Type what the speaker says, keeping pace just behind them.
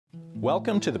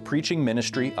Welcome to the preaching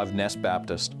ministry of Nest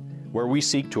Baptist, where we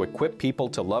seek to equip people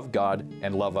to love God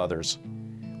and love others.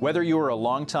 Whether you are a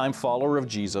longtime follower of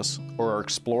Jesus or are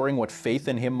exploring what faith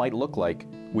in Him might look like,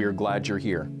 we are glad you're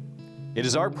here. It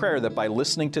is our prayer that by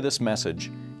listening to this message,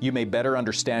 you may better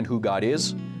understand who God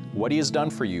is, what He has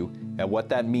done for you, and what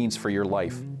that means for your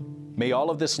life. May all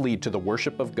of this lead to the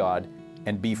worship of God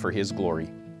and be for His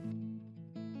glory.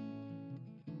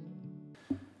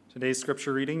 Today's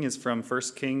scripture reading is from 1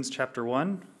 Kings chapter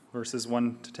 1, verses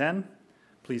 1 to 10.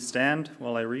 Please stand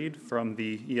while I read from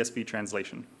the ESV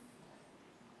translation.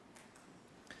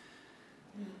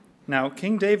 Now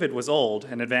King David was old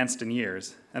and advanced in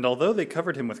years, and although they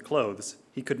covered him with clothes,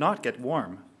 he could not get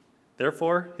warm.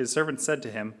 Therefore his servants said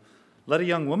to him, "Let a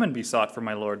young woman be sought for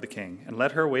my lord the king, and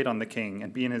let her wait on the king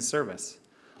and be in his service.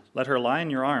 Let her lie in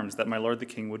your arms, that my lord the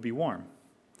king would be warm."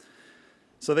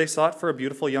 So they sought for a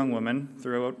beautiful young woman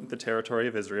throughout the territory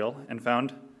of Israel, and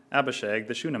found Abishag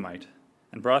the Shunammite,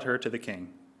 and brought her to the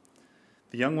king.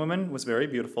 The young woman was very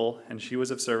beautiful, and she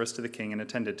was of service to the king and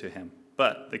attended to him,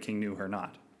 but the king knew her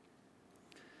not.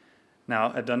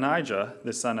 Now Adonijah,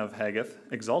 the son of Haggith,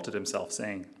 exalted himself,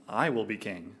 saying, "I will be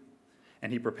king."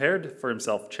 And he prepared for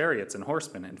himself chariots and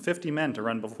horsemen, and 50 men to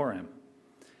run before him.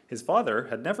 His father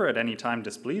had never at any time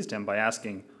displeased him by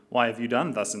asking, "Why have you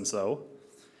done thus and so?"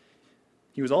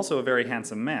 He was also a very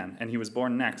handsome man, and he was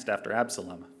born next after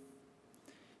Absalom.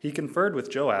 He conferred with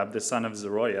Joab, the son of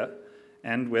Zeruiah,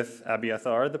 and with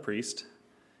Abiathar the priest,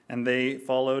 and they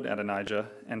followed Adonijah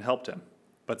and helped him.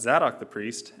 But Zadok the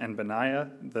priest, and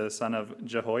Benaiah the son of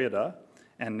Jehoiada,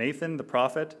 and Nathan the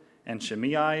prophet, and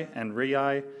Shimei, and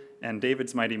Rei, and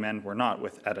David's mighty men were not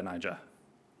with Adonijah.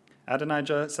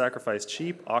 Adonijah sacrificed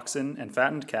sheep, oxen, and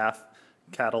fattened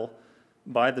cattle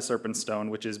by the serpent stone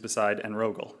which is beside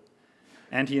En-rogel.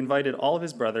 And he invited all of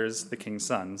his brothers, the king's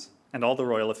sons, and all the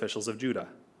royal officials of Judah.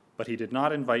 But he did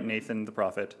not invite Nathan the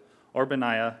prophet, or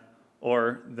Benaiah,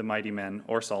 or the mighty men,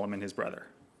 or Solomon his brother.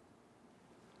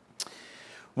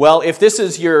 Well, if this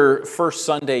is your first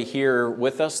Sunday here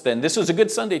with us, then this is a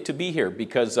good Sunday to be here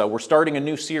because we're starting a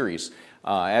new series.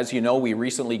 As you know, we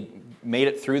recently made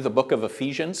it through the book of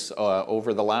Ephesians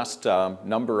over the last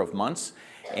number of months.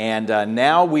 And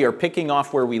now we are picking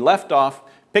up where we left off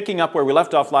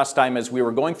last time as we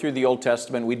were going through the Old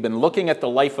Testament. We'd been looking at the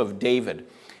life of David.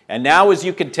 And now, as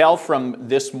you can tell from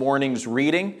this morning's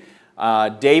reading,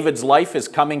 David's life is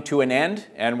coming to an end,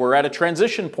 and we're at a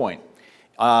transition point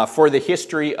for the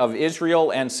history of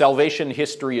Israel and salvation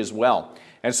history as well.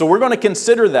 And so we're going to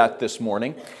consider that this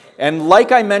morning. And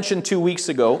like I mentioned 2 weeks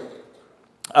ago,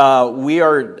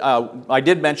 I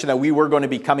did mention that we were going to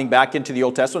be coming back into the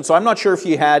Old Testament, so I'm not sure if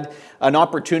you had an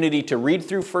opportunity to read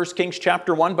through 1 Kings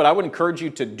chapter 1, but I would encourage you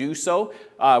to do so.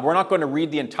 We're not going to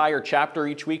read the entire chapter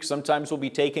each week. Sometimes we'll be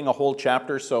taking a whole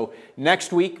chapter, so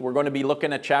next week we're going to be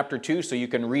looking at chapter 2, so you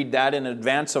can read that in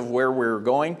advance of where we're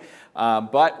going.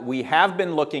 But we have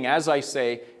been looking, as I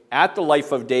say, at the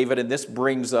life of David, and this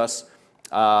brings us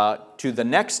to the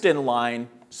next in line,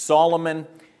 Solomon,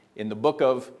 in the book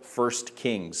of 1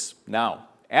 Kings. Now,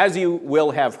 as you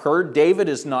will have heard, David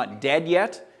is not dead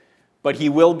yet, but he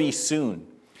will be soon.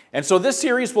 And so this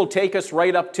series will take us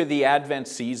right up to the Advent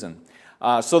season.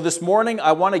 So this morning,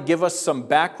 I want to give us some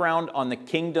background on the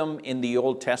kingdom in the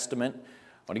Old Testament.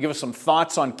 I want to give us some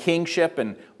thoughts on kingship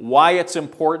and why it's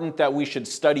important that we should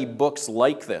study books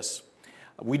like this.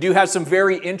 We do have some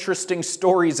very interesting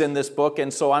stories in this book,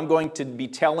 and so I'm going to be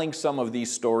telling some of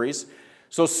these stories.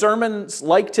 So sermons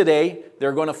like today,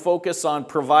 they're going to focus on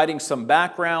providing some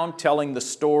background, telling the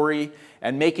story,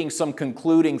 and making some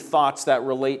concluding thoughts that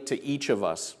relate to each of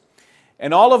us.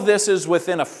 And all of this is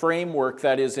within a framework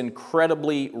that is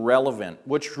incredibly relevant,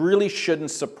 which really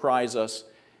shouldn't surprise us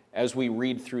as we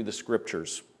read through the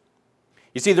scriptures.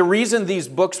 You see, the reason these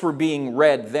books were being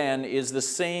read then is the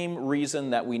same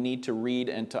reason that we need to read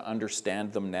and to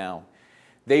understand them now.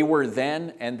 They were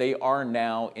then and they are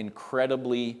now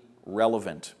incredibly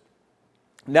relevant.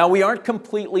 Now, we aren't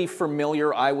completely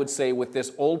familiar, I would say, with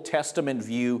this Old Testament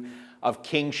view of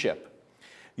kingship.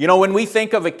 You know, when we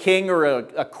think of a king or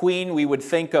a queen, we would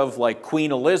think of like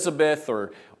Queen Elizabeth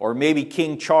or maybe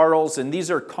King Charles, and these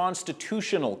are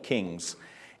constitutional kings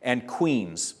and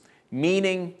queens,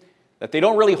 meaning that they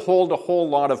don't really hold a whole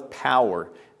lot of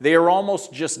power. They are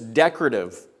almost just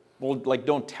decorative. Well, like,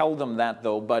 don't tell them that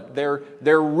though, but their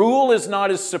rule is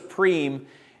not as supreme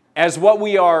as what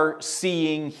we are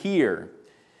seeing here.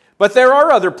 But there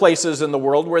are other places in the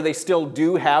world where they still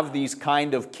do have these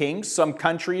kind of kings. Some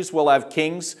countries will have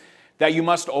kings that you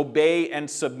must obey and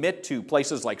submit to.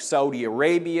 Places like Saudi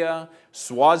Arabia,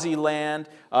 Swaziland,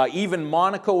 even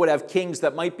Monaco would have kings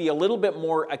that might be a little bit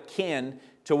more akin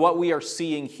to what we are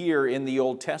seeing here in the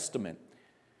Old Testament.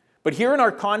 But here in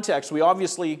our context, we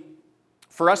obviously,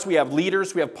 for us, we have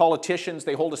leaders, we have politicians,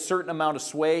 they hold a certain amount of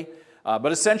sway,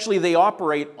 but essentially they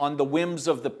operate on the whims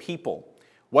of the people.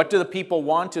 What do the people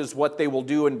want is what they will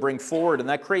do and bring forward, and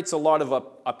that creates a lot of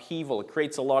upheaval. It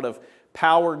creates a lot of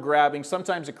power grabbing.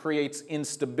 Sometimes it creates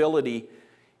instability,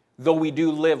 though we do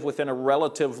live within a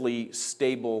relatively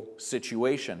stable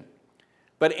situation.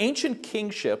 But ancient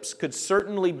kingships could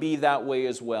certainly be that way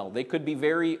as well. They could be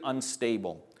very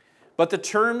unstable. But the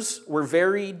terms were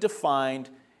very defined,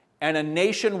 and a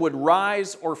nation would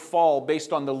rise or fall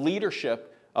based on the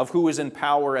leadership of who was in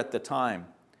power at the time.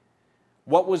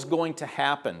 What was going to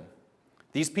happen?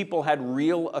 These people had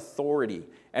real authority.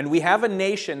 And we have a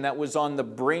nation that was on the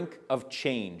brink of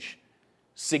change.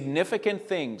 Significant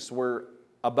things were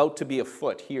about to be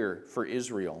afoot here for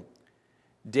Israel.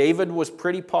 David was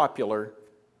pretty popular,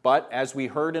 but as we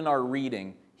heard in our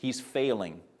reading, he's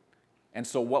failing. And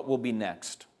so what will be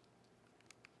next?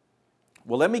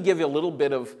 Well, let me give you a little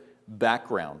bit of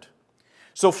background.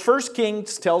 So 1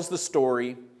 Kings tells the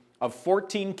story of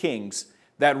 14 kings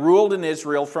that ruled in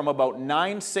Israel from about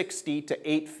 960 to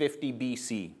 850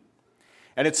 BC.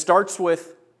 And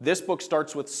this book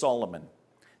starts with Solomon,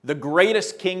 the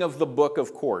greatest king of the book,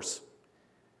 of course.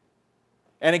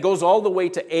 And it goes all the way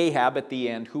to Ahab at the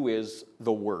end, who is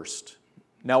the worst.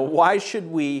 Now, why should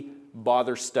we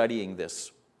bother studying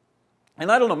this?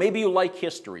 And I don't know, maybe you like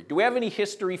history. Do we have any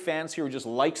history fans here who just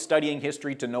like studying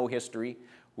history to know history?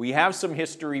 We have some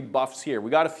history buffs here. We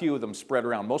got a few of them spread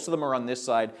around. Most of them are on this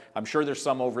side. I'm sure there's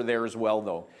some over there as well,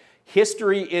 though.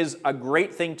 History is a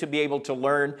great thing to be able to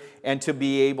learn and to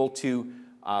be able to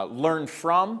learn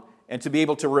from and to be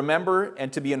able to remember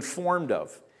and to be informed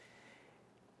of.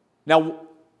 Now,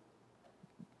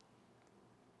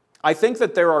 I think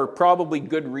that there are probably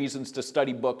good reasons to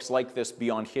study books like this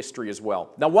beyond history as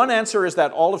well. Now, one answer is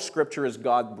that all of Scripture is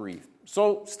God-breathed.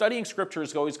 So studying Scripture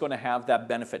is always going to have that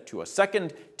benefit to us. 2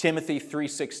 Timothy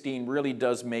 3:16 really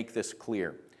does make this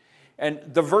clear. And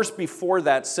the verse before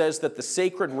that says that the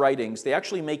sacred writings, they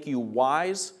actually make you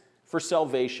wise for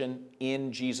salvation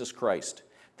in Jesus Christ.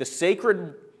 The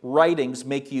sacred writings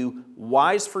make you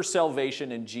wise for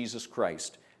salvation in Jesus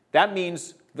Christ. That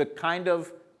means the kind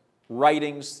of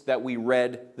writings that we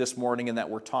read this morning and that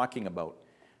we're talking about.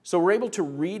 So we're able to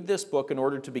read this book in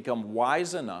order to become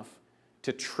wise enough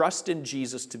to trust in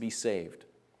Jesus to be saved.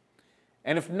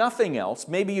 And if nothing else,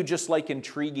 maybe you just like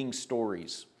intriguing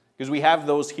stories, because we have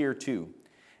those here too.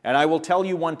 And I will tell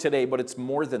you one today, but it's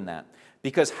more than that.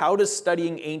 Because how does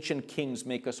studying ancient kings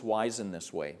make us wise in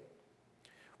this way?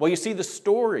 Well, you see, the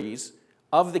stories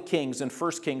of the kings in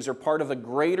 1 Kings are part of a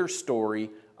greater story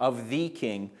of the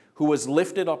king who was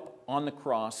lifted up on the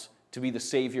cross to be the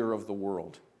Savior of the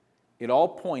world. It all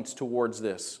points towards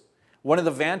this. One of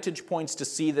the vantage points to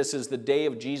see this is the day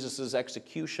of Jesus'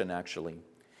 execution, actually.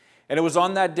 And it was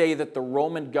on that day that the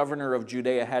Roman governor of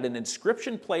Judea had an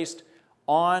inscription placed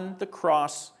on the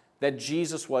cross that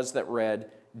Jesus was that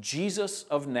read, "Jesus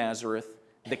of Nazareth,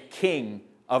 the King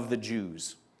of the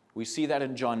Jews." We see that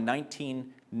in John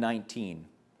 19:19.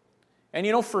 And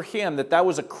you know, for him, that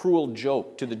was a cruel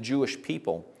joke to the Jewish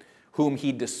people whom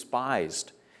he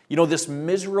despised. You know, this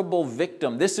miserable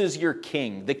victim, this is your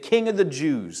king, the King of the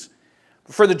Jews.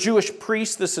 For the Jewish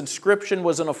priests, this inscription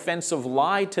was an offensive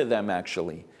lie to them,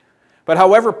 actually. But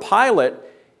however, Pilate,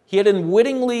 he had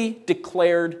unwittingly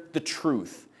declared the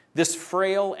truth. This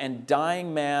frail and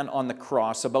dying man on the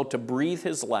cross, about to breathe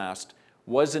his last,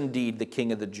 was indeed the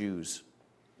King of the Jews.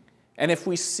 And if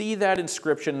we see that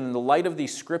inscription in the light of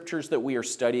these scriptures that we are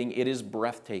studying, it is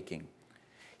breathtaking.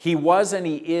 He was and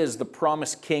he is the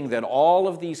promised king that all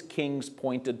of these kings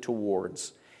pointed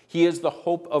towards. He is the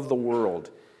hope of the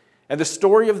world. And the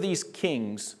story of these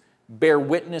kings bear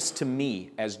witness to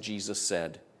me, as Jesus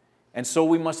said. And so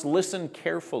we must listen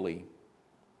carefully.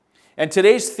 And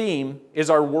today's theme is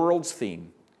our world's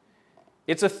theme.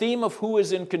 It's a theme of who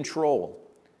is in control.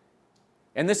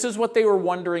 And this is what they were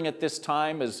wondering at this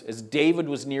time as David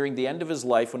was nearing the end of his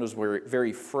life when he was very,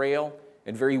 very frail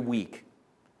and very weak.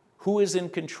 Who is in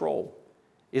control?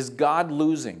 Is God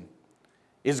losing?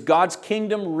 Is God's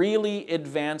kingdom really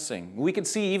advancing? We can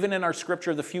see even in our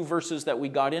scripture, the few verses that we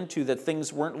got into, that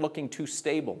things weren't looking too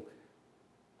stable.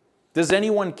 Does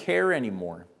anyone care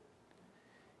anymore?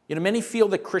 You know, many feel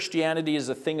that Christianity is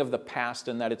a thing of the past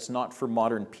and that it's not for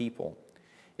modern people.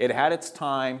 It had its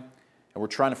time, and we're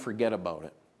trying to forget about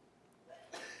it.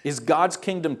 Is God's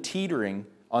kingdom teetering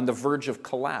on the verge of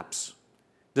collapse?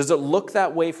 Does it look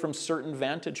that way from certain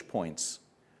vantage points?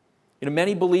 You know,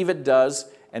 many believe it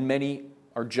does, and many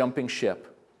are jumping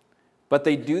ship. But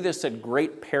they do this at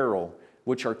great peril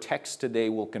which our text today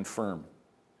will confirm.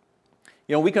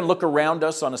 You know, we can look around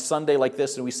us on a Sunday like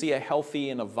this and we see a healthy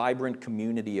and a vibrant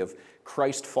community of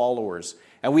Christ followers.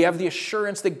 And we have the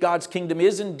assurance that God's kingdom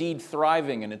is indeed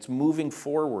thriving and it's moving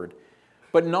forward.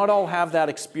 But not all have that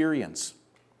experience.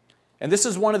 And this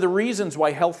is one of the reasons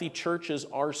why healthy churches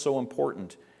are so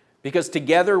important. Because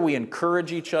together we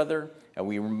encourage each other and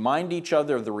we remind each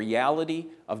other of the reality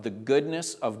of the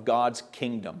goodness of God's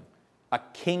kingdom. A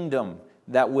kingdom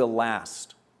that will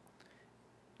last.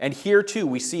 And here too,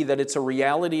 we see that it's a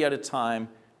reality at a time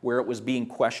where it was being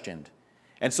questioned.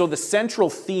 And so the central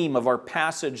theme of our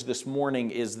passage this morning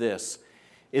is this,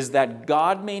 is that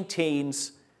God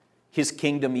maintains his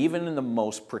kingdom even in the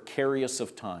most precarious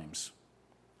of times.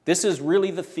 This is really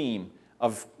the theme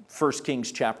of 1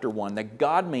 Kings chapter 1, that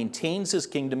God maintains his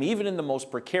kingdom even in the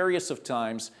most precarious of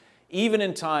times, even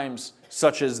in times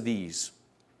such as these.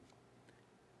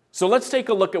 So let's take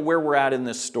a look at where we're at in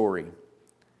this story.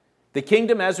 The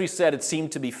kingdom, as we said, it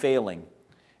seemed to be failing.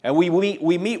 And we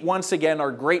meet once again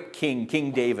our great king,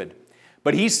 King David.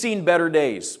 But he's seen better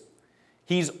days.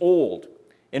 He's old.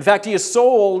 In fact, he is so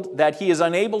old that he is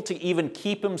unable to even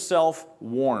keep himself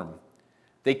warm.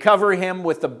 They cover him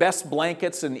with the best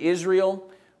blankets in Israel,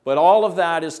 but all of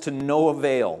that is to no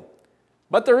avail.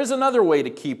 But there is another way to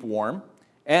keep warm.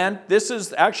 And this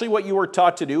is actually what you were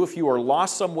taught to do if you are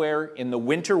lost somewhere in the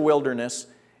winter wilderness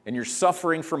and you're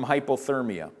suffering from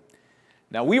hypothermia.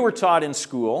 Now, we were taught in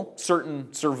school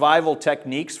certain survival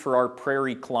techniques for our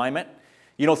prairie climate.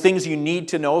 You know, things you need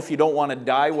to know if you don't want to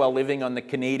die while living on the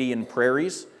Canadian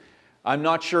prairies. I'm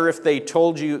not sure if they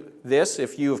told you this,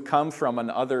 if you have come from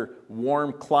another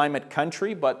warm climate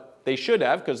country, but they should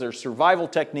have, because they're survival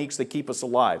techniques that keep us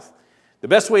alive. The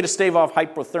best way to stave off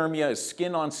hypothermia is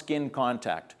skin-on-skin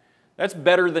contact. That's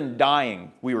better than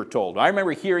dying, we were told. I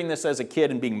remember hearing this as a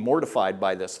kid and being mortified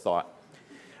by this thought.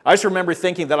 I just remember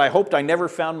thinking that I hoped I never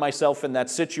found myself in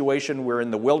that situation where in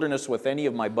the wilderness with any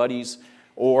of my buddies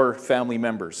or family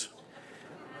members.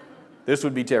 This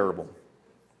would be terrible.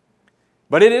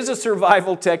 But it is a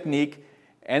survival technique,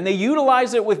 and they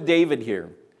utilize it with David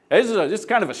here. This is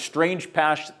kind of a strange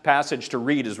passage to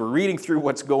read as we're reading through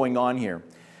what's going on here.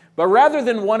 But rather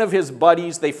than one of his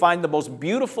buddies, they find the most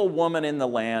beautiful woman in the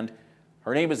land.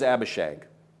 Her name is Abishag.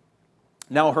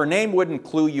 Now, her name wouldn't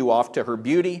clue you off to her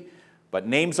beauty, but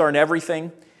names aren't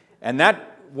everything. And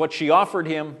that, what she offered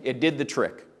him, it did the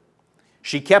trick.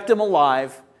 She kept him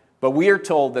alive, but we are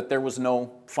told that there was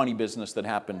no funny business that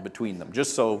happened between them,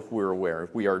 just so we're aware.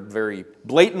 We are very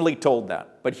blatantly told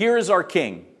that. But here is our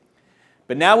king.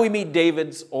 But now we meet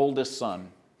David's oldest son,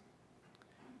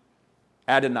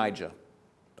 Adonijah.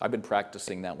 I've been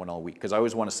practicing that one all week because I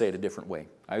always want to say it a different way.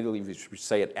 I believe you should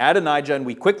say it Adonijah, and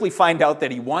we quickly find out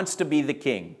that he wants to be the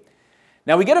king.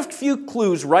 Now we get a few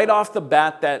clues right off the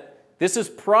bat that this is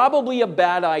probably a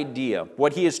bad idea,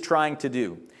 what he is trying to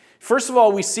do. First of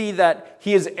all, we see that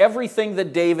he is everything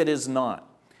that David is not.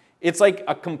 It's like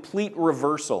a complete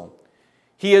reversal.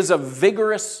 He is a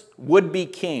vigorous would-be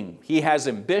king. He has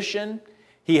ambition,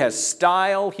 he has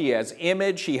style, he has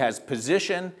image, he has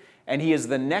position, and he is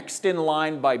the next in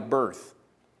line by birth.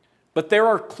 But there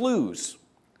are clues.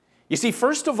 You see,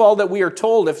 first of all, that we are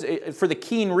told, for the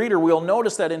keen reader, we'll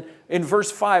notice that in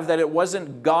verse 5 that it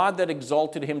wasn't God that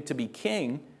exalted him to be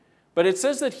king, but it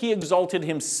says that he exalted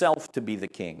himself to be the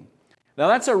king. Now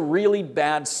that's a really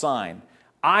bad sign.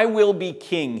 I will be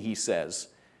king, he says.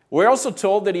 We're also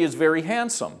told that he is very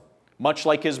handsome, much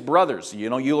like his brothers. You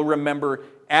know, you'll remember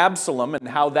Absalom and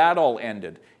how that all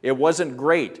ended. It wasn't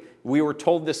great. We were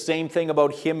told the same thing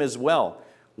about him as well.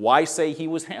 Why say he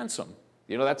was handsome?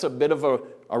 You know, that's a bit of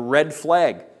a red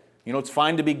flag. You know, it's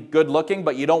fine to be good looking,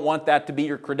 but you don't want that to be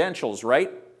your credentials,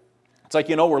 right? It's like,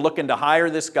 you know, we're looking to hire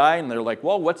this guy, and they're like,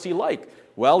 well, what's he like?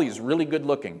 Well, he's really good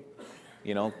looking.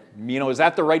 You know, is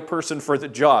that the right person for the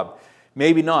job?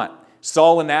 Maybe not.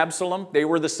 Saul and Absalom, they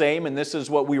were the same, and this is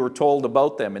what we were told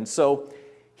about them. And so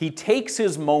he takes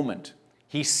his moment.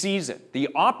 He sees it. The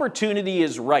opportunity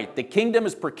is right. The kingdom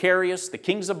is precarious. The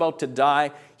king's about to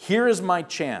die. Here is my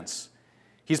chance.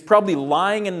 He's probably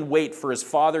lying in wait for his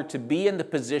father to be in the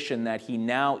position that he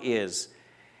now is.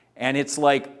 And it's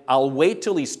like, I'll wait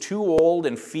till he's too old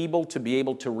and feeble to be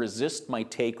able to resist my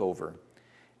takeover.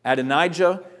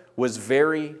 Adonijah was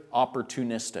very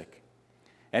opportunistic.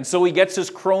 And so he gets his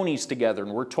cronies together,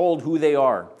 and we're told who they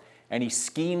are. And he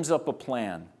schemes up a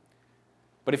plan.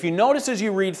 But if you notice as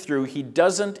you read through, he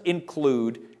doesn't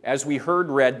include, as we heard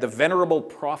read, the venerable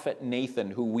prophet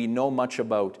Nathan, who we know much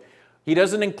about. He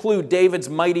doesn't include David's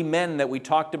mighty men that we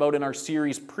talked about in our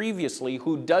series previously.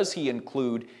 Who does he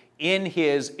include in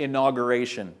his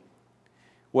inauguration?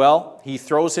 Well, he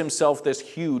throws himself this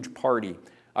huge party,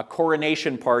 a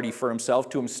coronation party for himself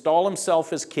to install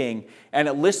himself as king, and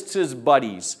it lists his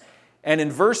buddies. And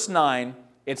in verse 9,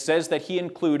 it says that he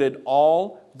included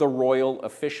all the royal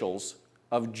officials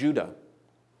of Judah.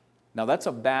 Now that's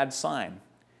a bad sign.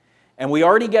 And we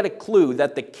already get a clue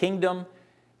that the kingdom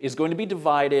is going to be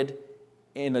divided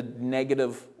in a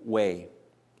negative way.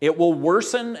 It will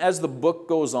worsen as the book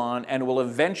goes on and will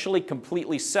eventually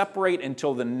completely separate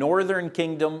until the northern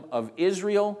kingdom of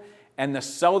Israel and the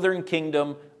southern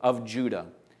kingdom of Judah.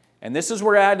 And this is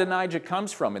where Adonijah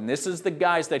comes from, and this is the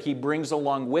guys that he brings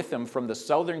along with him from the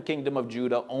southern kingdom of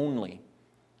Judah only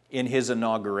in his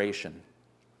inauguration.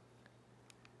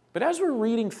 But as we're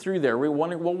reading through there, we're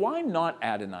wondering, well, why not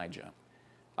Adonijah?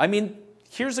 I mean,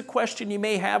 here's a question you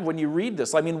may have when you read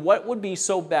this. I mean, what would be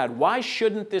so bad? Why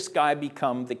shouldn't this guy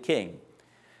become the king?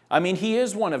 I mean, he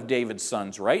is one of David's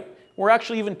sons, right? We're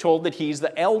actually even told that he's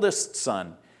the eldest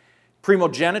son.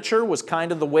 Primogeniture was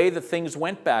kind of the way that things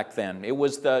went back then. It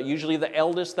was usually the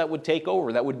eldest that would take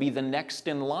over. That would be the next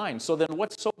in line. So then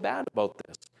what's so bad about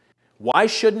this? Why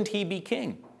shouldn't he be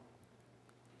king?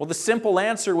 Well, the simple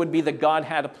answer would be that God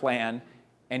had a plan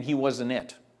and he wasn't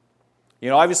it.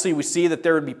 You know, obviously we see that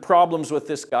there would be problems with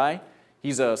this guy.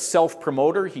 He's a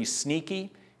self-promoter. He's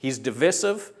sneaky. He's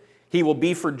divisive. He will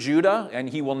be for Judah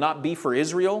and he will not be for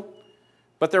Israel.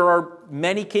 But there are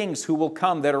many kings who will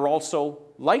come that are also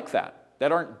like that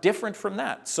aren't different from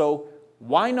that. So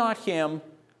why not him?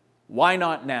 Why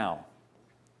not now?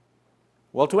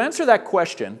 Well, to answer that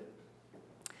question,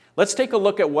 let's take a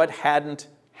look at what hadn't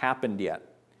happened yet.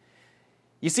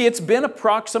 You see, it's been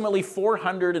approximately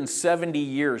 470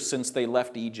 years since they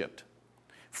left Egypt.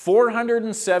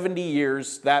 470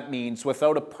 years, that means,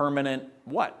 without a permanent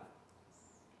what?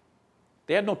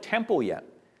 They had no temple yet.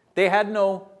 They had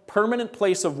no permanent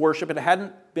place of worship. It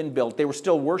hadn't been built. They were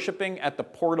still worshiping at the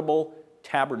portable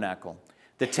tabernacle.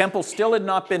 The temple still had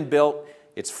not been built.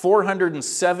 It's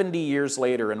 470 years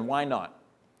later, and why not?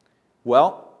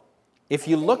 Well, if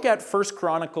you look at 1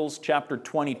 Chronicles chapter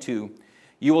 22,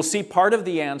 you will see part of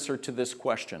the answer to this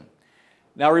question.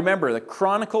 Now remember, the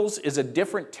Chronicles is a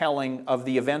different telling of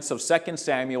the events of 2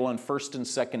 Samuel and 1 and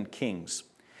 2 Kings.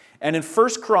 And in 1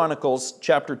 Chronicles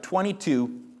chapter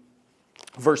 22,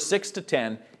 verse 6 to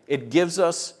 10, it gives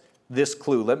us this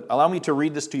clue. Allow me to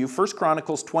read this to you. 1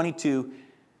 Chronicles 22,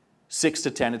 6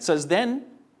 to 10. It says, "Then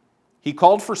he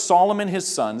called for Solomon his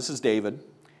son," this is David,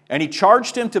 "and he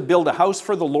charged him to build a house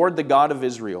for the Lord, the God of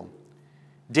Israel.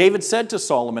 David said to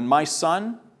Solomon, 'My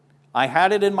son, I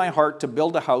had it in my heart to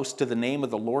build a house to the name of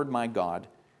the Lord my God.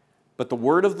 But the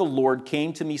word of the Lord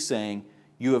came to me, saying,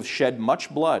 You have shed much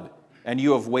blood, and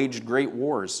you have waged great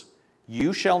wars.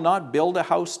 You shall not build a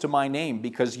house to my name,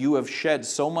 because you have shed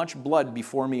so much blood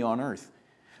before me on earth.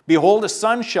 Behold, a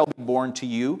son shall be born to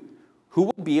you, who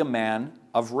will be a man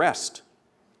of rest.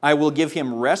 I will give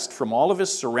him rest from all of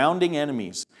his surrounding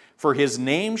enemies, for his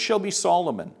name shall be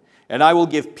Solomon, and I will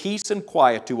give peace and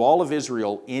quiet to all of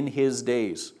Israel in his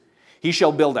days. He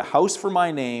shall build a house for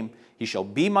my name, he shall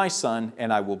be my son,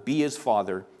 and I will be his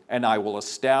father, and I will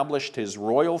establish his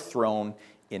royal throne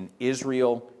in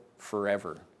Israel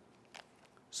forever.'"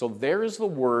 So there is the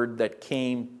word that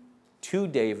came to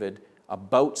David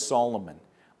about Solomon.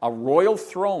 A royal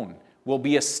throne will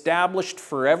be established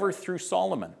forever through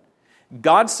Solomon.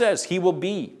 God says he will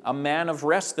be a man of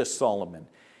rest, this Solomon.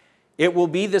 It will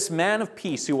be this man of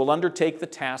peace who will undertake the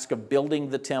task of building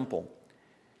the temple.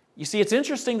 You see, it's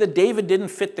interesting that David didn't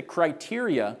fit the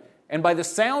criteria, and by the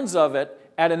sounds of it,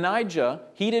 Adonijah,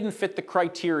 he didn't fit the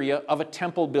criteria of a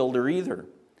temple builder either.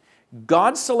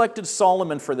 God selected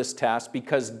Solomon for this task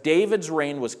because David's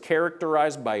reign was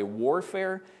characterized by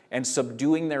warfare and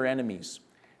subduing their enemies.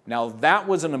 Now, that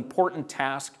was an important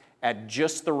task at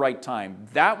just the right time.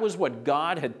 That was what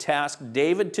God had tasked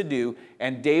David to do,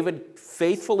 and David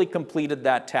faithfully completed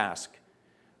that task,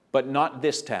 but not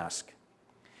this task.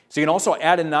 So you can also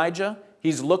add Adonijah.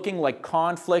 He's looking like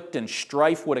conflict and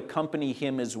strife would accompany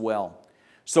him as well.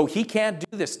 So he can't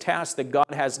do this task that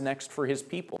God has next for his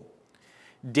people.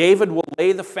 David will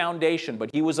lay the foundation,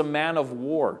 but he was a man of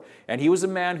war, and he was a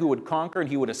man who would conquer and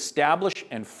he would establish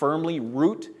and firmly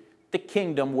root the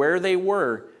kingdom where they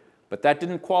were, but that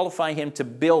didn't qualify him to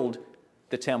build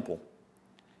the temple.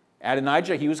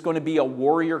 Adonijah, he was going to be a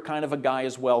warrior kind of a guy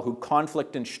as well, who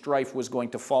conflict and strife was going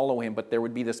to follow him, but there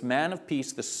would be this man of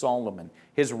peace, this Solomon.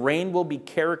 His reign will be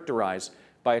characterized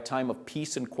by a time of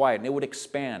peace and quiet, and it would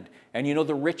expand. And you know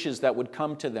the riches that would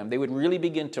come to them, they would really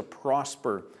begin to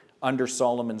prosper under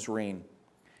Solomon's reign.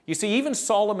 You see, even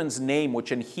Solomon's name,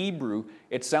 which in Hebrew,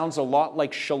 it sounds a lot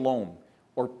like shalom,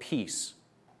 or peace.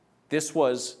 This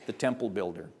was the temple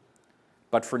builder.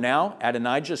 But for now,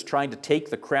 Adonijah is trying to take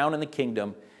the crown and the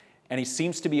kingdom, and he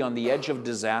seems to be on the edge of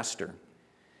disaster.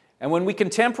 And when we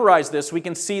contemporize this, we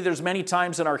can see there's many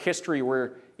times in our history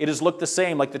where it has looked the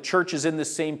same, like the church is in the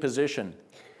same position.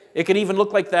 It can even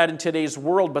look like that in today's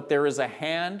world, but there is a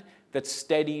hand that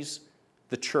steadies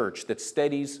the church, that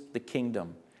steadies the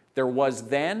kingdom. There was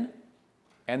then,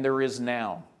 and there is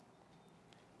now.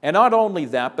 And not only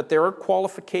that, but there are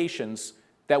qualifications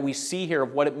that we see here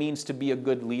of what it means to be a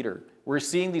good leader. We're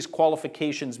seeing these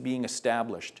qualifications being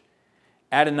established.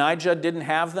 Adonijah didn't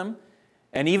have them,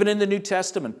 and even in the New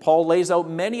Testament, Paul lays out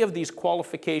many of these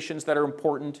qualifications that are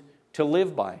important to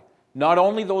live by. Not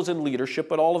only those in leadership,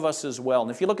 but all of us as well.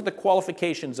 And if you look at the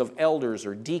qualifications of elders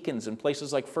or deacons in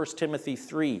places like 1 Timothy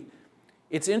 3,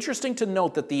 it's interesting to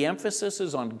note that the emphasis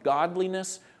is on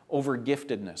godliness over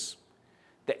giftedness.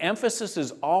 The emphasis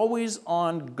is always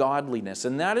on godliness,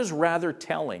 and that is rather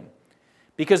telling,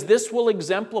 because this will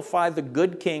exemplify the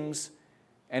good kings,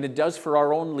 and it does for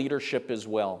our own leadership as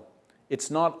well. It's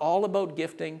not all about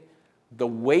gifting. The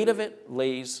weight of it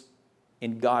lays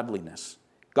in godliness.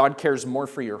 God cares more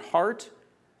for your heart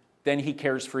than he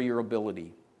cares for your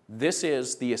ability. This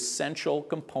is the essential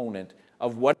component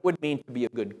of what it would mean to be a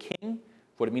good king,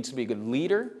 what it means to be a good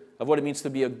leader, of what it means to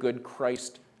be a good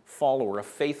Christ follower, a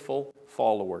faithful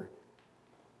follower.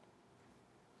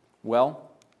 Well,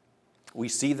 we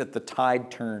see that the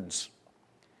tide turns.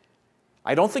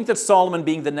 I don't think that Solomon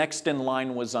being the next in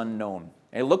line was unknown.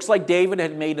 It looks like David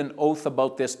had made an oath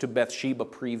about this to Bathsheba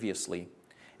previously.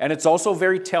 And it's also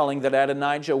very telling that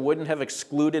Adonijah wouldn't have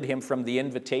excluded him from the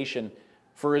invitation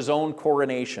for his own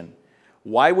coronation.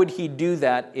 Why would he do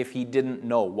that if he didn't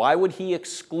know? Why would he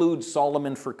exclude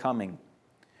Solomon for coming?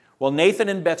 Well, Nathan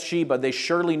and Bathsheba, they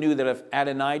surely knew that if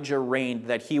Adonijah reigned,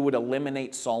 that he would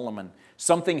eliminate Solomon.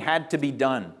 Something had to be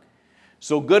done.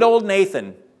 So good old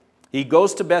Nathan, he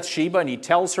goes to Bathsheba and he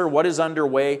tells her what is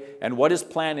underway and what his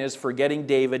plan is for getting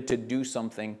David to do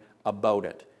something about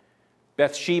it.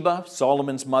 Bathsheba,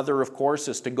 Solomon's mother, of course,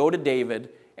 is to go to David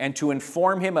and to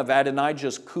inform him of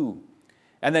Adonijah's coup.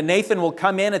 And then Nathan will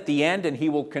come in at the end and he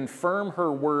will confirm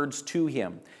her words to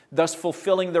him, thus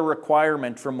fulfilling the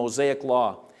requirement from Mosaic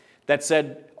law that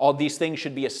said all these things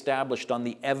should be established on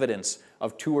the evidence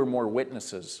of 2 or more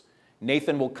witnesses.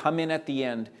 Nathan will come in at the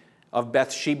end of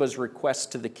Bathsheba's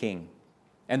request to the king,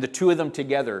 and the 2 of them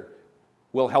together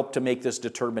will help to make this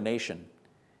determination.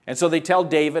 And so they tell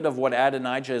David of what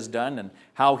Adonijah has done and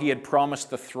how he had promised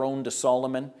the throne to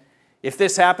Solomon. If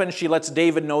this happens, she lets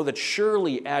David know that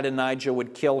surely Adonijah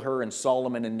would kill her and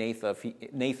Solomon and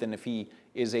Nathan if he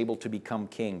is able to become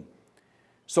king.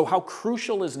 So how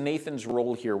crucial is Nathan's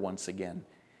role here once again?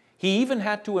 He even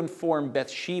had to inform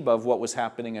Bathsheba of what was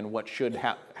happening and what should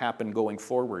happen going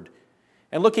forward.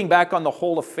 And looking back on the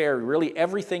whole affair, really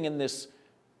everything in this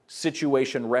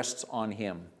situation rests on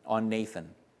him, on Nathan.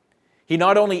 He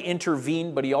not only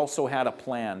intervened, but he also had a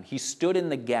plan. He stood in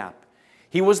the gap.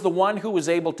 He was the one who was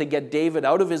able to get David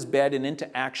out of his bed and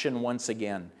into action once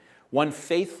again. One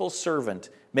faithful servant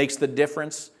makes the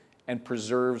difference and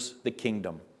preserves the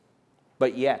kingdom.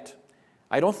 But yet,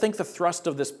 I don't think the thrust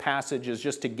of this passage is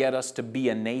just to get us to be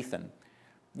a Nathan.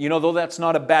 You know, though that's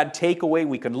not a bad takeaway,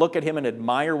 we can look at him and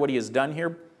admire what he has done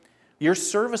here. Your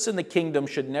service in the kingdom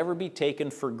should never be taken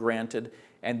for granted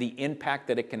and the impact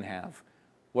that it can have.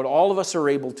 What all of us are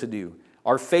able to do,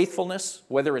 our faithfulness,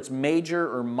 whether it's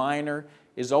major or minor,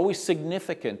 is always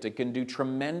significant. It can do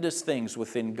tremendous things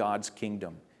within God's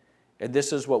kingdom. And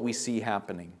this is what we see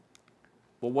happening.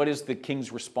 Well, what is the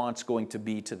king's response going to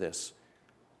be to this?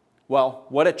 Well,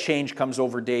 what a change comes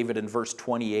over David in verse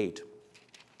 28.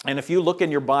 And if you look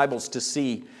in your Bibles to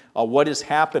see what is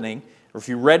happening, or if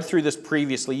you read through this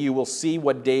previously, you will see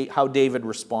how David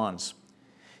responds.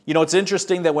 You know, it's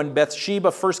interesting that when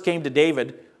Bathsheba first came to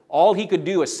David, all he could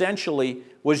do essentially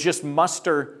was just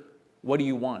muster, "What do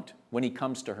you want?" when he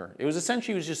comes to her. It was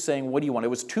essentially, he was just saying, "What do you want?" It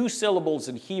was 2 syllables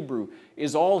in Hebrew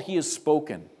is all he has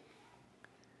spoken.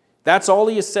 That's all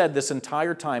he has said this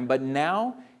entire time. But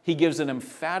now he gives an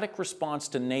emphatic response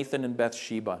to Nathan and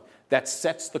Bathsheba that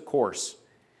sets the course.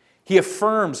 He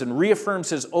affirms and reaffirms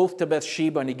his oath to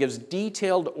Bathsheba, and he gives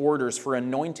detailed orders for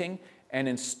anointing and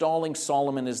installing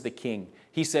Solomon as the king.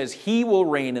 He says, "He will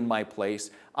reign in my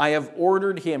place. I have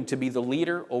ordered him to be the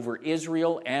leader over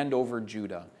Israel and over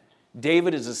Judah."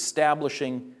 David is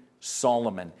establishing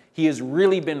Solomon. He has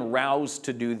really been roused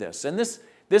to do this. And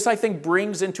this I think,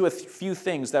 brings into a few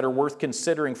things that are worth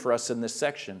considering for us in this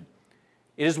section.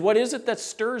 It is, what is it that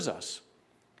stirs us?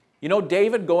 You know,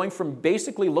 David going from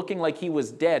basically looking like he was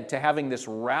dead to having this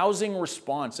rousing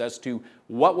response as to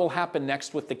what will happen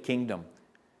next with the kingdom.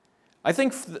 I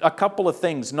think a couple of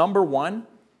things. Number one,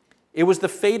 It was the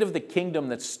fate of the kingdom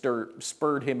that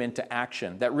spurred him into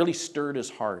action, that really stirred his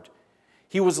heart.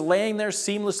 He was laying there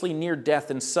seamlessly near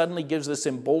death and suddenly gives this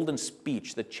emboldened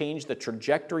speech that changed the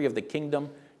trajectory of the kingdom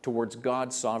towards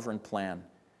God's sovereign plan.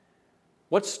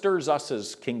 What stirs us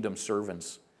as kingdom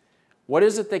servants? What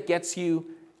is it that gets you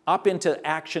up into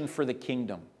action for the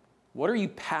kingdom? What are you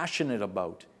passionate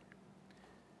about?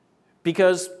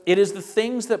 Because it is the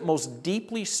things that most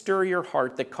deeply stir your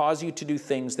heart that cause you to do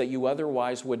things that you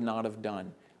otherwise would not have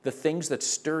done. The things that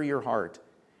stir your heart.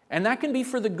 And that can be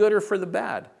for the good or for the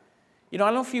bad. I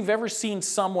don't know if you've ever seen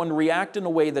someone react in a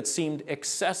way that seemed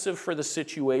excessive for the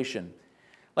situation.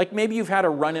 Like maybe you've had a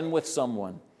run-in with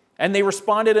someone and they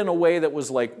responded in a way that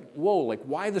was like, whoa, like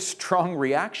why the strong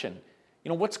reaction?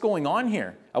 What's going on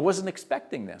here? I wasn't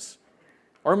expecting this.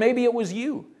 Or maybe it was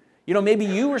you. Maybe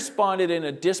you responded in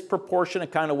a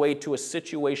disproportionate kind of way to a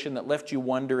situation that left you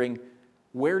wondering,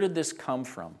 where did this come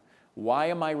from? Why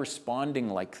am I responding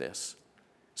like this?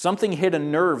 Something hit a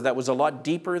nerve that was a lot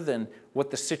deeper than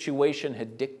what the situation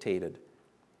had dictated.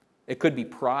 It could be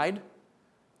pride.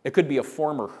 It could be a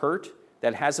former hurt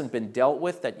that hasn't been dealt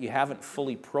with, that you haven't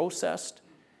fully processed.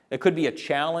 It could be a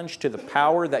challenge to the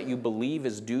power that you believe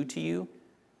is due to you.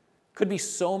 It could be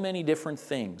so many different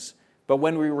things. But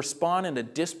when we respond in a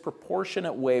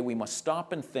disproportionate way, we must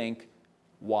stop and think,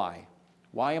 why?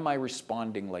 Why am I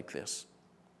responding like this?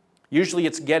 Usually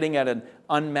it's getting at an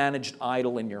unmanaged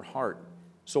idol in your heart.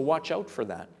 So watch out for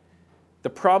that. The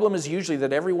problem is usually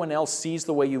that everyone else sees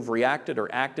the way you've reacted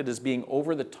or acted as being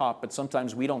over the top, but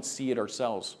sometimes we don't see it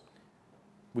ourselves.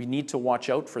 We need to watch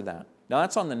out for that. Now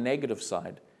that's on the negative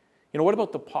side. What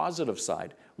about the positive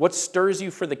side? What stirs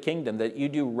you for the kingdom, that you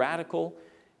do radical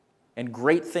and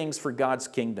great things for God's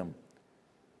kingdom?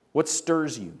 What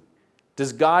stirs you?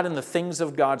 Does God and the things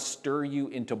of God stir you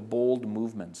into bold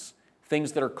movements?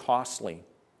 Things that are costly,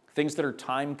 things that are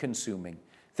time-consuming,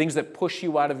 things that push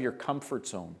you out of your comfort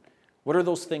zone. What are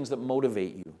those things that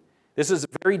motivate you? This is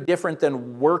very different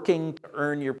than working to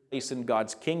earn your place in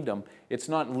God's kingdom. It's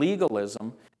not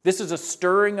legalism. This is a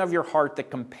stirring of your heart that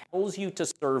compels you to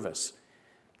service.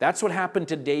 That's what happened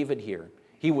to David here.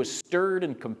 He was stirred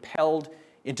and compelled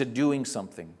into doing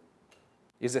something.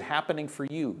 Is it happening for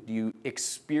you? Do you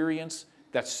experience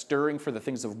that stirring for the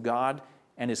things of God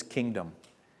and His kingdom?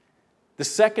 The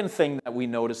second thing that we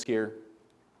notice here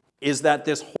is that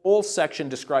this whole section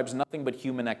describes nothing but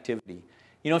human activity.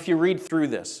 If you read through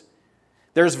this,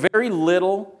 there's very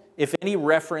little, if any,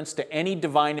 reference to any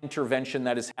divine intervention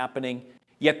that is happening,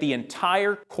 yet the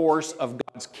entire course of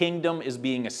God's kingdom is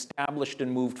being established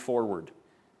and moved forward.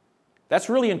 That's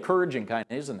really encouraging, kind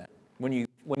of, isn't it? When you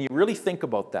really think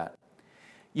about that.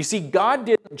 You see, God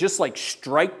didn't just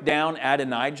strike down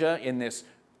Adonijah in this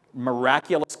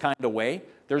miraculous kind of way.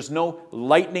 There's no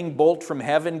lightning bolt from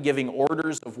heaven giving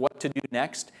orders of what to do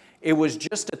next. It was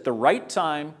just at the right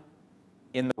time,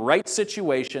 in the right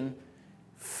situation,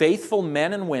 faithful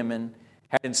men and women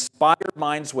had inspired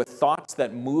minds with thoughts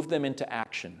that moved them into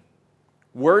action.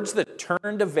 Words that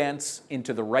turned events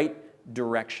into the right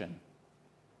direction.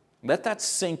 Let that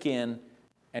sink in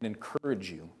and encourage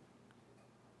you.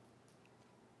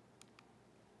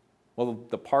 Well,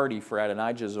 the party for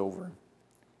Adonijah is over.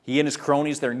 He and his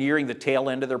cronies, they're nearing the tail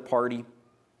end of their party.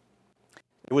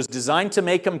 It was designed to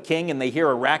make him king, and they hear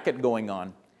a racket going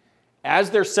on. As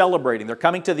they're celebrating, they're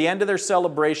coming to the end of their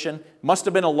celebration. Must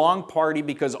have been a long party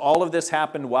because all of this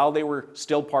happened while they were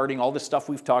still partying, all this stuff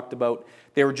we've talked about.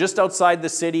 They were just outside the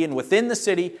city, and within the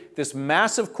city, this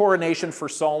massive coronation for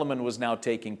Solomon was now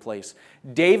taking place.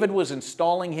 David was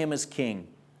installing him as king.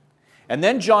 And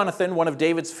then Jonathan, one of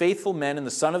David's faithful men and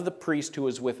the son of the priest who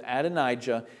was with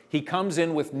Adonijah, he comes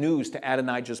in with news to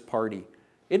Adonijah's party.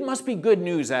 It must be good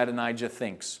news, Adonijah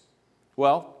thinks.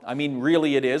 Well,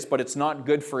 really it is, but it's not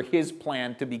good for his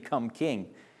plan to become king.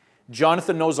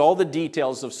 Jonathan knows all the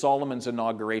details of Solomon's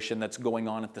inauguration that's going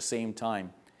on at the same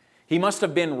time. He must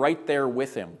have been right there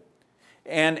with him.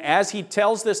 And as he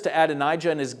tells this to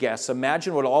Adonijah and his guests,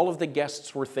 imagine what all of the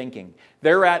guests were thinking.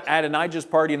 They're at Adonijah's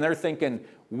party and they're thinking,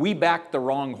 we backed the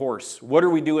wrong horse. What are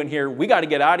we doing here? We got to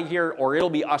get out of here or it'll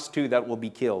be us too that will be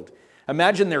killed.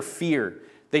 Imagine their fear.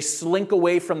 They slink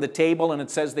away from the table and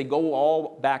it says they go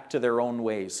all back to their own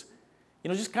ways.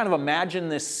 Just kind of imagine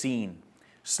this scene.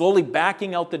 Slowly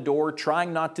backing out the door,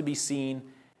 trying not to be seen.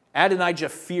 Adonijah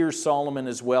fears Solomon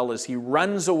as well as he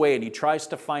runs away and he tries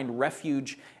to find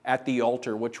refuge at the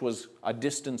altar, which was a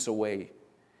distance away.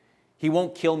 He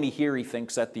won't kill me here, he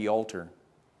thinks, at the altar.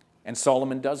 And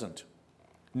Solomon doesn't.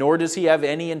 Nor does he have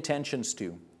any intentions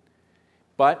to.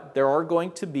 But there are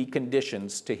going to be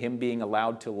conditions to him being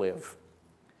allowed to live.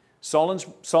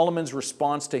 Solomon's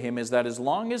response to him is that as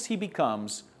long as he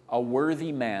becomes a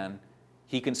worthy man,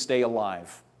 he can stay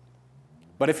alive.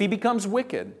 But if he becomes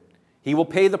wicked, he will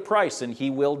pay the price and he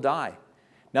will die.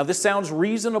 Now this sounds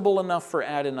reasonable enough for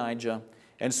Adonijah,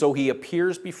 and so he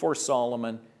appears before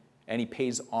Solomon and he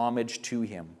pays homage to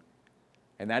him.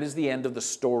 And that is the end of the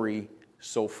story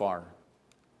so far.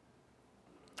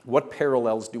 What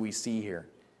parallels do we see here?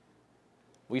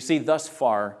 We see thus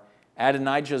far,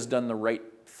 Adonijah has done the right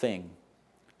thing.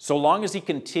 So long as he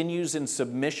continues in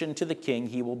submission to the king,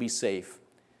 he will be safe.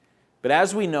 But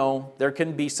as we know, there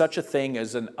can be such a thing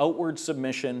as an outward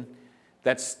submission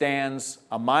that stands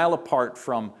a mile apart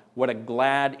from what a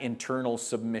glad internal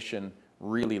submission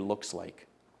really looks like.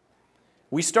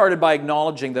 We started by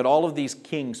acknowledging that all of these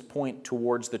kings point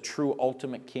towards the true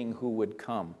ultimate king who would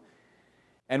come.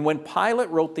 And when Pilate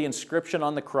wrote the inscription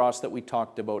on the cross that we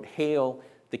talked about, "Hail,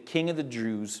 the King of the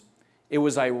Jews," it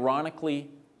was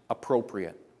ironically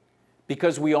appropriate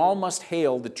because we all must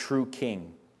hail the true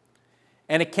king.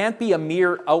 And it can't be a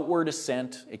mere outward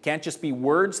assent. It can't just be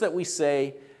words that we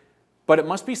say, but it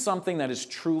must be something that is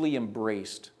truly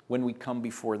embraced when we come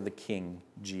before the King,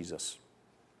 Jesus.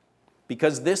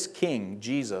 Because this King,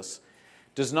 Jesus,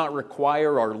 does not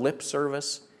require our lip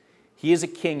service. He is a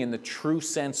king in the true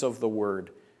sense of the word,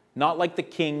 not like the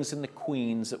kings and the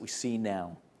queens that we see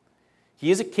now.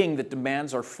 He is a king that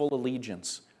demands our full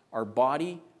allegiance, our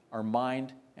body, our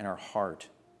mind, and our heart.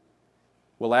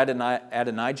 Will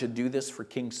Adonijah do this for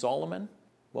King Solomon?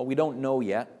 Well, we don't know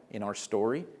yet in our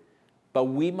story, but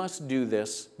we must do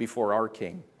this before our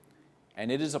king.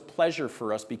 And it is a pleasure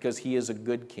for us because he is a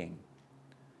good king.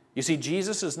 You see,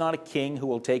 Jesus is not a king who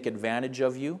will take advantage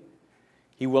of you.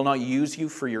 He will not use you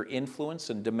for your influence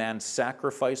and demand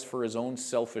sacrifice for his own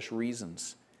selfish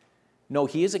reasons. No,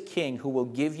 he is a king who will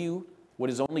give you what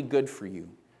is only good for you.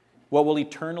 What will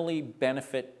eternally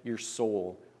benefit your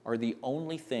soul are the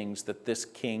only things that this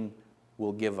king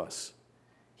will give us.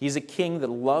 He's a king that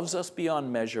loves us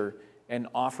beyond measure and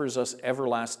offers us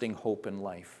everlasting hope in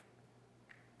life.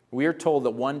 We are told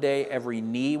that one day every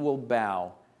knee will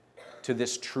bow to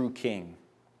this true king.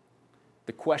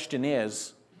 The question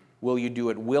is, will you do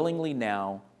it willingly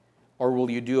now, or will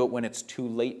you do it when it's too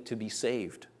late to be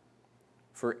saved?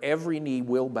 For every knee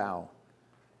will bow.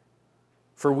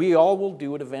 For we all will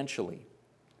do it eventually.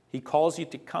 He calls you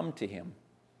to come to him,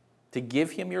 to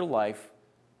give him your life,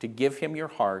 to give him your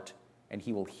heart, and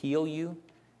he will heal you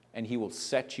and he will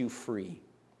set you free.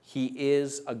 He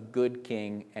is a good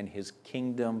king, and his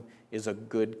kingdom is a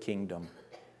good kingdom.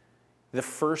 The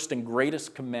first and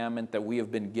greatest commandment that we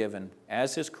have been given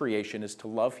as his creation is to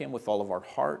love him with all of our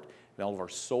heart and all of our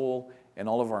soul and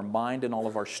all of our mind and all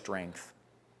of our strength.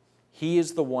 He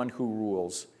is the one who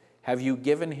rules. Have you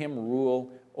given him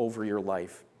rule over your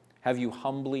life? Have you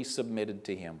humbly submitted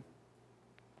to him?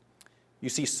 You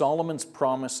see, Solomon's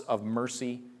promise of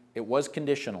mercy, it was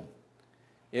conditional.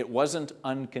 It wasn't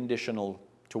unconditional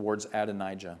towards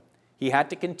Adonijah. He had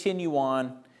to continue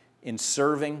on in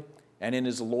serving and in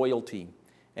his loyalty.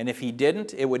 And if he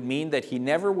didn't, it would mean that he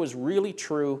never was really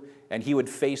true and he would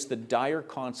face the dire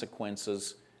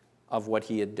consequences of what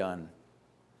he had done.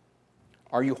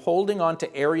 Are you holding on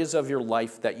to areas of your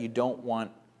life that you don't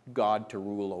want God to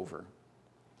rule over?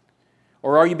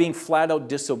 Or are you being flat out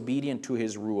disobedient to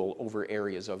his rule over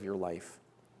areas of your life?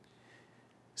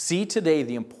 See today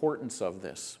the importance of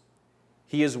this.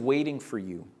 He is waiting for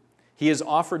you. He has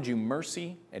offered you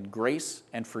mercy and grace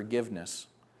and forgiveness.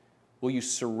 Will you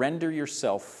surrender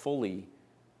yourself fully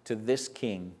to this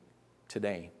king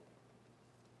today?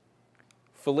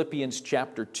 Philippians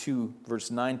chapter 2,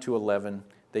 verse 9 to 11,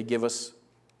 they give us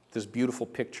this beautiful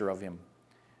picture of him,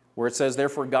 where it says,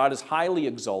 "Therefore God has highly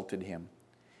exalted him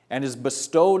and has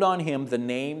bestowed on him the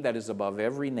name that is above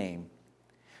every name,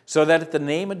 so that at the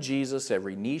name of Jesus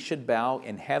every knee should bow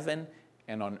in heaven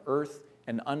and on earth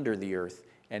and under the earth,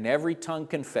 and every tongue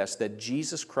confess that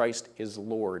Jesus Christ is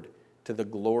Lord, to the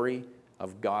glory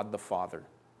of God the Father."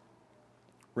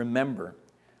 Remember,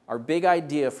 our big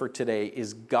idea for today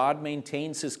is God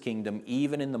maintains his kingdom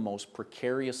even in the most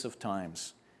precarious of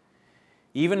times.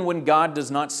 Even when God does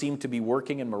not seem to be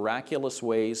working in miraculous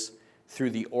ways through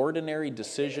the ordinary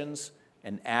decisions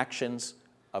and actions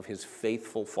of his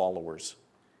faithful followers.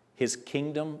 His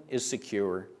kingdom is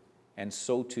secure, and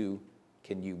so too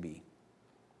can you be.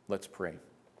 Let's pray.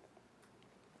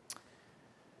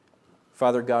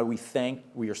 Father God,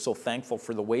 we are so thankful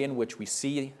for the way in which we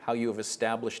see how you have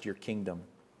established your kingdom.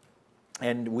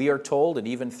 And we are told, and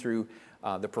even through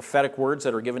the prophetic words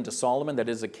that are given to Solomon, that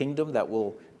it is a kingdom that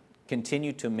will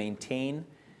continue to maintain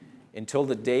until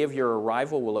the day of your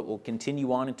arrival. It will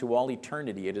continue on into all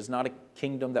eternity. It is not a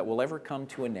kingdom that will ever come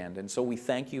to an end. And so we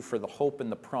thank you for the hope and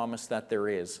the promise that there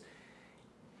is.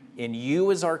 in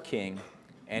you as our King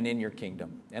and in your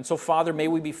kingdom. And so, Father, may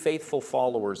we be faithful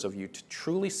followers of you, to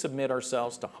truly submit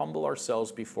ourselves, to humble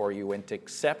ourselves before you, and to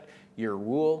accept your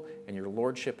rule and your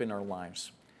lordship in our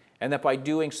lives. And that by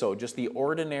doing so, just the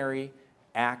ordinary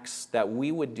acts that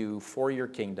we would do for your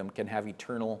kingdom can have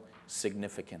eternal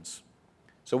significance.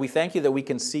 So we thank you that we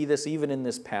can see this even in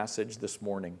this passage this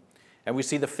morning. And we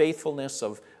see the faithfulness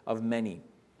of many,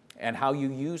 and how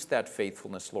you use that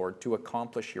faithfulness, Lord, to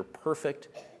accomplish your perfect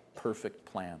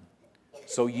plan.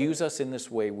 So use us in this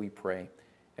way, we pray,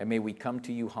 and may we come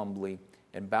to you humbly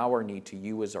and bow our knee to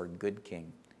you as our good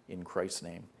King. In Christ's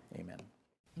name, amen.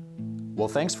 Well,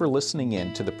 thanks for listening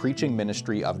in to the preaching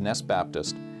ministry of Ness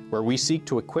Baptist, where we seek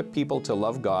to equip people to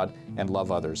love God and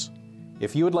love others.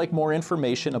 If you would like more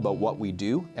information about what we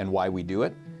do and why we do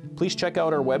it, please check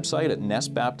out our website at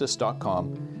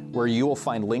nessbaptist.com, where you will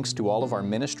find links to all of our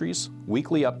ministries,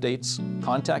 weekly updates,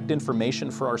 contact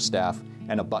information for our staff,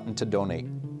 and a button to donate.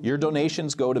 Your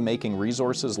donations go to making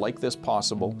resources like this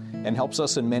possible and helps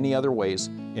us in many other ways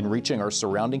in reaching our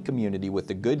surrounding community with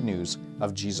the good news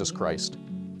of Jesus Christ.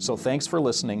 So thanks for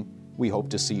listening. We hope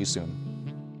to see you soon.